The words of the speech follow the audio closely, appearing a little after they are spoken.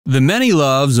The Many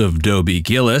Loves of Dobie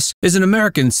Gillis is an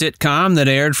American sitcom that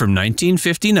aired from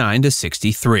 1959 to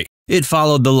 63. It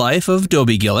followed the life of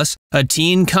Dobie Gillis, a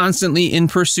teen constantly in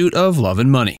pursuit of love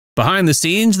and money. Behind the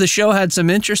scenes, the show had some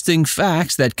interesting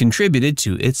facts that contributed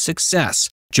to its success.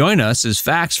 Join us as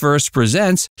Facts First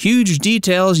presents huge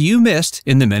details you missed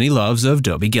in The Many Loves of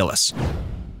Dobie Gillis.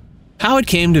 How it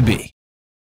came to be.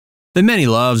 The Many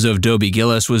Loves of Dobie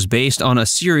Gillis was based on a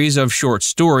series of short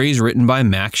stories written by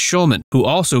Max Schulman, who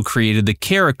also created the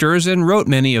characters and wrote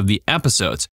many of the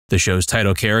episodes. The show's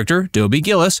title character, Dobie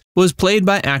Gillis, was played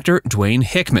by actor Dwayne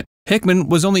Hickman. Hickman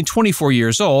was only 24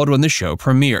 years old when the show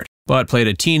premiered, but played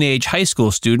a teenage high school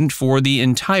student for the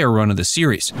entire run of the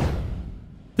series.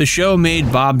 The show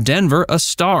made Bob Denver a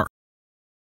star.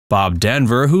 Bob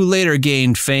Denver, who later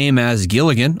gained fame as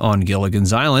Gilligan on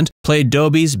Gilligan's Island, played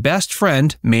Dobie's best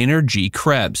friend, Maynard G.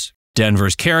 Krebs.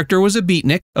 Denver's character was a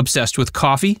beatnik, obsessed with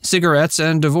coffee, cigarettes,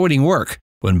 and avoiding work.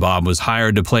 When Bob was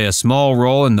hired to play a small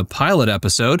role in the pilot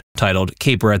episode, titled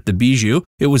Caper at the Bijou,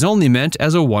 it was only meant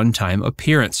as a one-time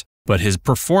appearance. But his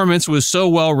performance was so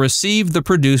well received, the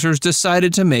producers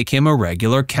decided to make him a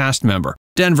regular cast member.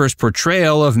 Denver's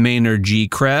portrayal of Maynard G.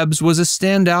 Krebs was a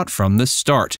standout from the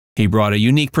start. He brought a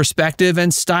unique perspective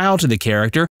and style to the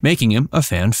character, making him a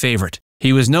fan favorite.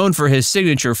 He was known for his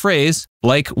signature phrase,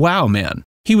 like "Wow, man."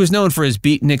 He was known for his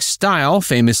beatnik style,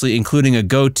 famously including a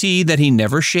goatee that he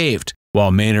never shaved.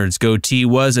 While Maynard's goatee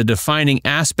was a defining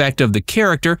aspect of the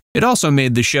character, it also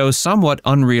made the show somewhat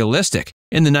unrealistic.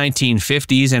 In the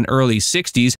 1950s and early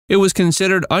 60s, it was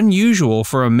considered unusual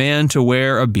for a man to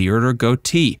wear a beard or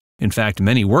goatee. In fact,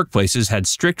 many workplaces had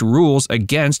strict rules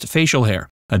against facial hair.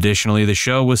 Additionally, the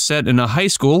show was set in a high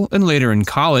school and later in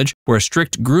college, where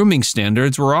strict grooming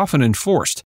standards were often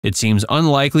enforced. It seems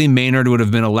unlikely Maynard would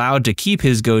have been allowed to keep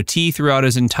his goatee throughout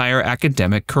his entire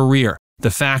academic career.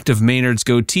 The fact of Maynard's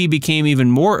goatee became even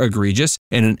more egregious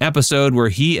in an episode where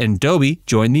he and Dobie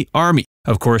joined the Army.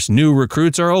 Of course, new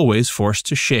recruits are always forced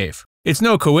to shave. It's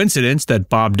no coincidence that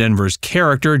Bob Denver's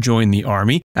character joined the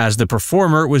Army, as the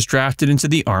performer was drafted into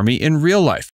the Army in real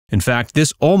life. In fact,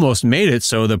 this almost made it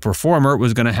so the performer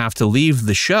was going to have to leave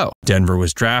the show. Denver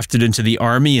was drafted into the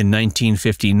Army in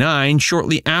 1959,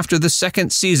 shortly after the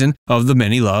second season of The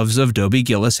Many Loves of Dobie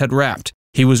Gillis had wrapped.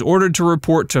 He was ordered to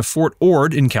report to Fort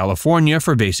Ord in California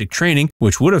for basic training,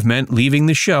 which would have meant leaving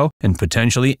the show and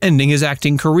potentially ending his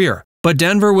acting career. But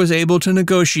Denver was able to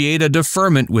negotiate a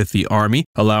deferment with the Army,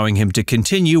 allowing him to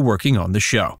continue working on the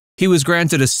show. He was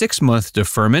granted a 6-month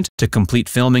deferment to complete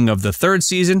filming of the third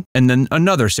season, and then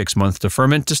another 6-month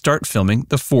deferment to start filming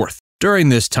the fourth. During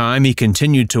this time, he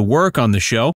continued to work on the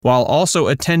show while also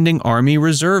attending Army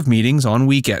Reserve meetings on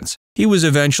weekends. He was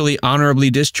eventually honorably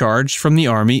discharged from the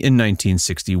Army in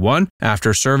 1961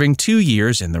 after serving 2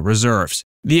 years in the reserves.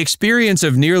 The experience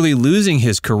of nearly losing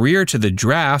his career to the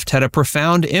draft had a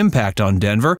profound impact on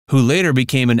Denver, who later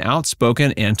became an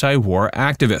outspoken anti-war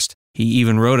activist. He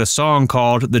even wrote a song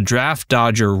called The Draft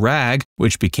Dodger Rag,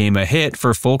 which became a hit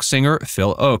for folk singer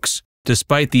Phil Ochs.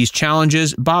 Despite these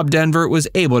challenges, Bob Denver was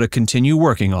able to continue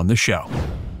working on the show.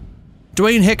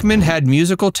 Dwayne Hickman had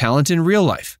musical talent in real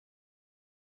life.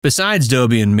 Besides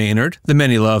Dobie and Maynard, The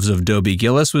Many Loves of Dobie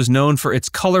Gillis was known for its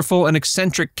colorful and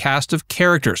eccentric cast of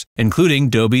characters, including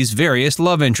Dobie's various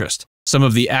love interests. Some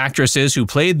of the actresses who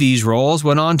played these roles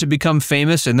went on to become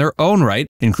famous in their own right,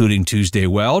 including Tuesday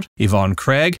Weld, Yvonne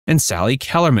Craig, and Sally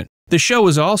Kellerman. The show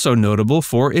was also notable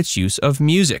for its use of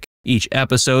music. Each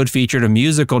episode featured a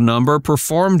musical number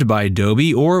performed by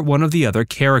Dobie or one of the other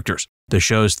characters. The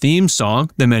show's theme song,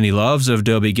 The Many Loves of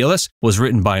Dobie Gillis, was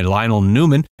written by Lionel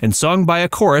Newman and sung by a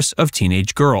chorus of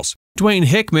teenage girls. Dwayne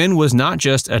Hickman was not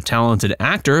just a talented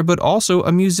actor, but also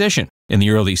a musician. In the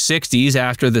early 60s,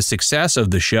 after the success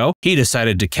of the show, he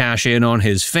decided to cash in on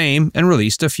his fame and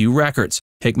released a few records.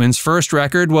 Hickman's first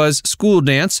record was School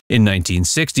Dance in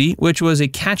 1960, which was a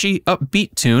catchy,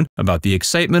 upbeat tune about the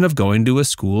excitement of going to a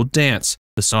school dance.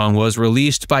 The song was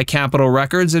released by Capitol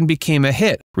Records and became a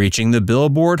hit, reaching the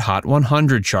Billboard Hot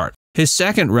 100 chart. His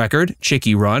second record,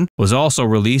 Chicky Run, was also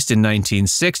released in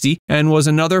 1960 and was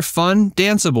another fun,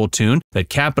 danceable tune that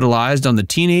capitalized on the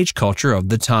teenage culture of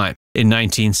the time. In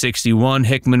 1961,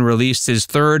 Hickman released his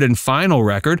third and final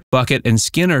record, Bucket and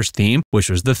Skinner's Theme, which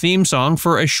was the theme song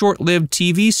for a short-lived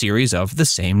TV series of the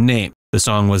same name. The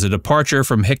song was a departure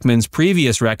from Hickman's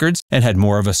previous records and had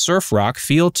more of a surf rock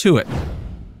feel to it.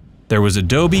 There was a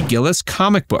Dobie Gillis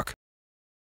comic book.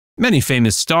 Many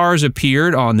famous stars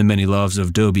appeared on The Many Loves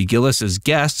of Dobie Gillis as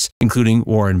guests, including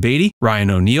Warren Beatty,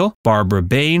 Ryan O'Neal, Barbara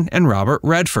Bain, and Robert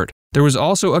Redford. There was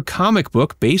also a comic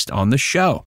book based on the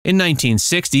show. In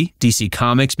 1960, DC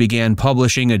Comics began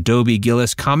publishing a Dobie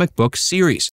Gillis comic book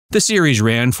series. The series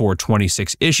ran for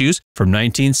 26 issues from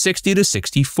 1960 to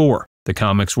 64. The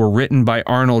comics were written by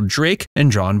Arnold Drake and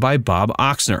drawn by Bob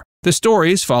Oxner. The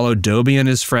stories followed Dobie and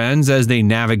his friends as they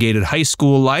navigated high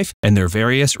school life and their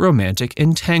various romantic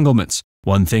entanglements.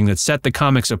 One thing that set the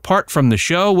comics apart from the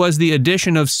show was the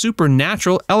addition of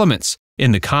supernatural elements.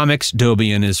 In the comics,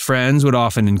 Dobie and his friends would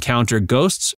often encounter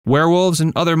ghosts, werewolves,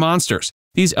 and other monsters.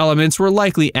 These elements were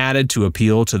likely added to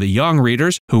appeal to the young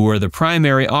readers, who were the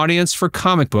primary audience for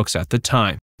comic books at the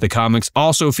time. The comics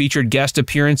also featured guest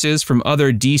appearances from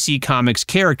other DC Comics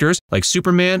characters like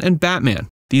Superman and Batman.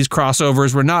 These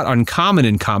crossovers were not uncommon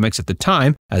in comics at the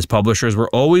time, as publishers were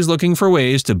always looking for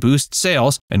ways to boost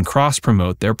sales and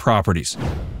cross-promote their properties.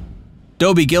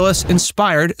 Dobie Gillis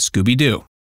inspired Scooby-Doo.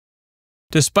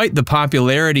 Despite the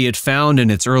popularity it found in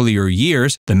its earlier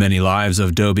years, The Many Lives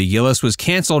of Dobie Gillis was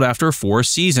canceled after 4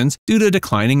 seasons due to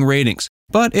declining ratings.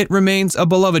 But it remains a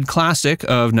beloved classic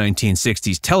of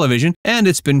 1960s television, and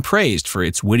it's been praised for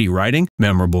its witty writing,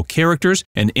 memorable characters,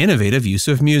 and innovative use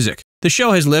of music. The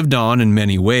show has lived on in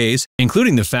many ways,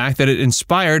 including the fact that it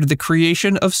inspired the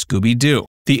creation of Scooby-Doo.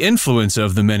 The influence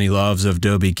of The Many Lives of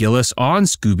Dobie Gillis on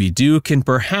Scooby-Doo can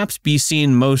perhaps be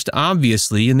seen most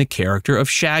obviously in the character of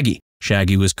Shaggy.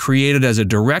 Shaggy was created as a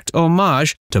direct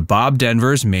homage to Bob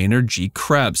Denver's Maynard G.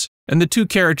 Krebs, and the two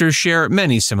characters share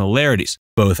many similarities.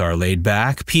 Both are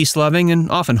laid-back, peace-loving, and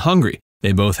often hungry.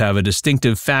 They both have a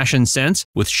distinctive fashion sense,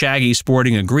 with Shaggy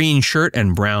sporting a green shirt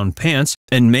and brown pants,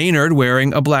 and Maynard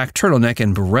wearing a black turtleneck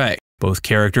and beret. Both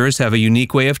characters have a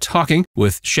unique way of talking,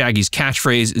 with Shaggy's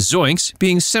catchphrase "zoinks"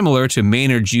 being similar to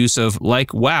Maynard's use of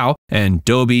 "like wow" and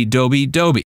 "Dobie, Dobie,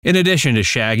 Dobie." In addition to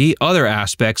Shaggy, other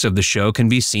aspects of the show can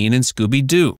be seen in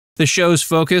Scooby-Doo. The show's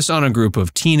focus on a group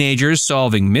of teenagers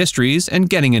solving mysteries and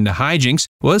getting into hijinks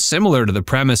was similar to the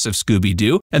premise of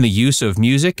Scooby-Doo, and the use of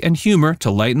music and humor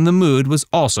to lighten the mood was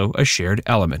also a shared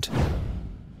element.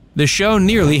 The show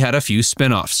nearly had a few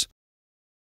spin-offs.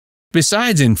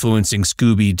 Besides influencing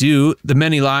Scooby-Doo, The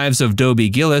Many Lives of Dobie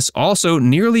Gillis also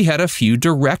nearly had a few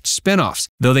direct spin-offs,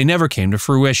 though they never came to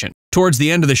fruition. Towards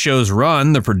the end of the show's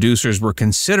run, the producers were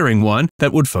considering one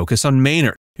that would focus on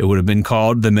Maynard. It would have been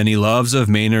called The Many Lives of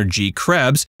Maynard G.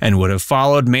 Krebs and would have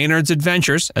followed Maynard's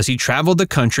adventures as he traveled the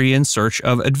country in search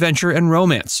of adventure and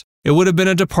romance. It would have been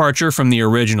a departure from the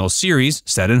original series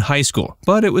set in high school,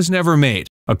 but it was never made.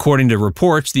 According to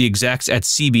reports, the execs at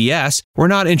CBS were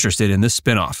not interested in the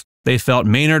spin-off. They felt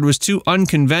Maynard was too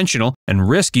unconventional and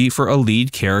risky for a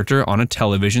lead character on a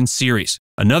television series.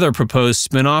 Another proposed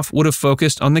spin-off would have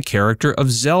focused on the character of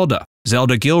Zelda.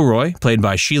 Zelda Gilroy, played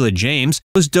by Sheila James,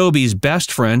 was Dobie's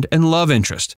best friend and love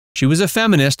interest. She was a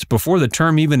feminist before the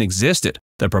term even existed.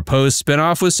 The proposed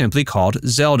spin-off was simply called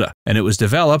Zelda, and it was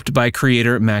developed by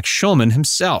creator Max Schulman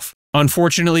himself.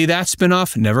 Unfortunately, that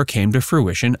spin-off never came to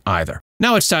fruition either.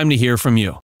 Now it's time to hear from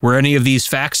you. Were any of these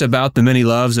facts about The Many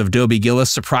Lives of Dobie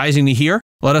Gillis surprising to hear?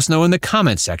 Let us know in the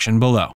comments section below.